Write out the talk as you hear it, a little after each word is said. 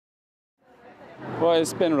Well,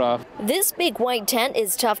 it's been rough. This big white tent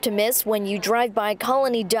is tough to miss when you drive by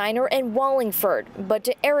Colony Diner in Wallingford, but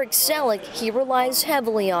to Eric Selleck, he relies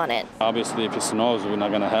heavily on it. Obviously, if it snows, we're not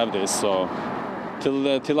going to have this, so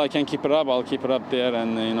till I can keep it up, I'll keep it up there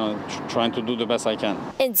and, trying to do the best I can.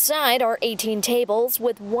 Inside are 18 tables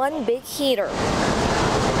with one big heater.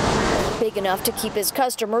 Big enough to keep his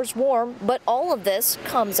customers warm, but all of this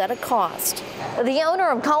comes at a cost. The owner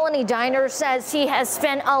of Colony Diner says he has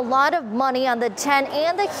spent a lot of money on the tent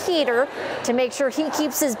and the heater to make sure he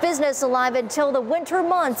keeps his business alive until the winter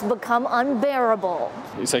months become unbearable.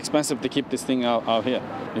 It's expensive to keep this thing out here.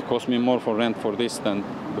 It costs me more for rent for this than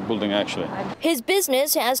the building actually. His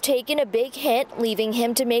business has taken a big hit, leaving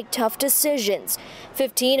him to make tough decisions.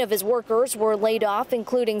 15 of his workers were laid off,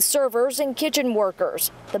 including servers and kitchen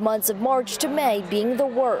workers. The months of March to May being the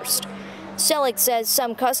worst. Selleck says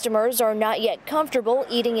some customers are not yet comfortable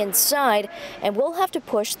eating inside and will have to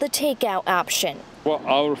push the takeout option. Well,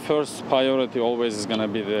 our first priority always is going to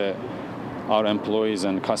be our employees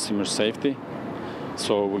and customer safety.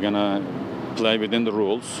 So we're going to play within the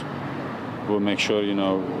rules. We'll make sure,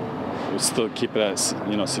 we still keep it at,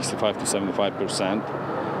 65 to 75%.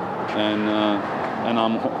 And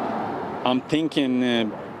I'm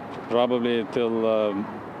thinking probably till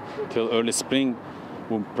early spring,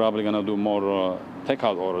 we're probably going to do more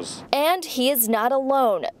takeout orders. And he is not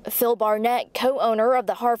alone. Phil Barnett, co-owner of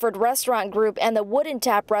the Harford Restaurant Group and the Wooden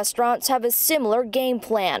Tap restaurants, have a similar game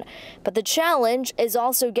plan. But the challenge is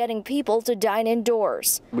also getting people to dine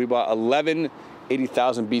indoors. We bought 11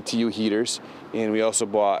 80,000 BTU heaters, and we also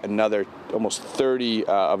bought another almost 30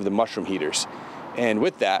 of the mushroom heaters. And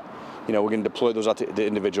with that, we're going to deploy those out to the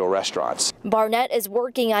individual restaurants. Barnett is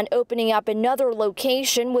working on opening up another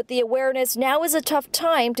location with the awareness now is a tough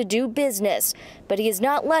time to do business, but he is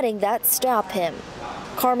not letting that stop him.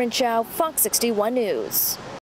 Carmen Chow, Fox 61 News.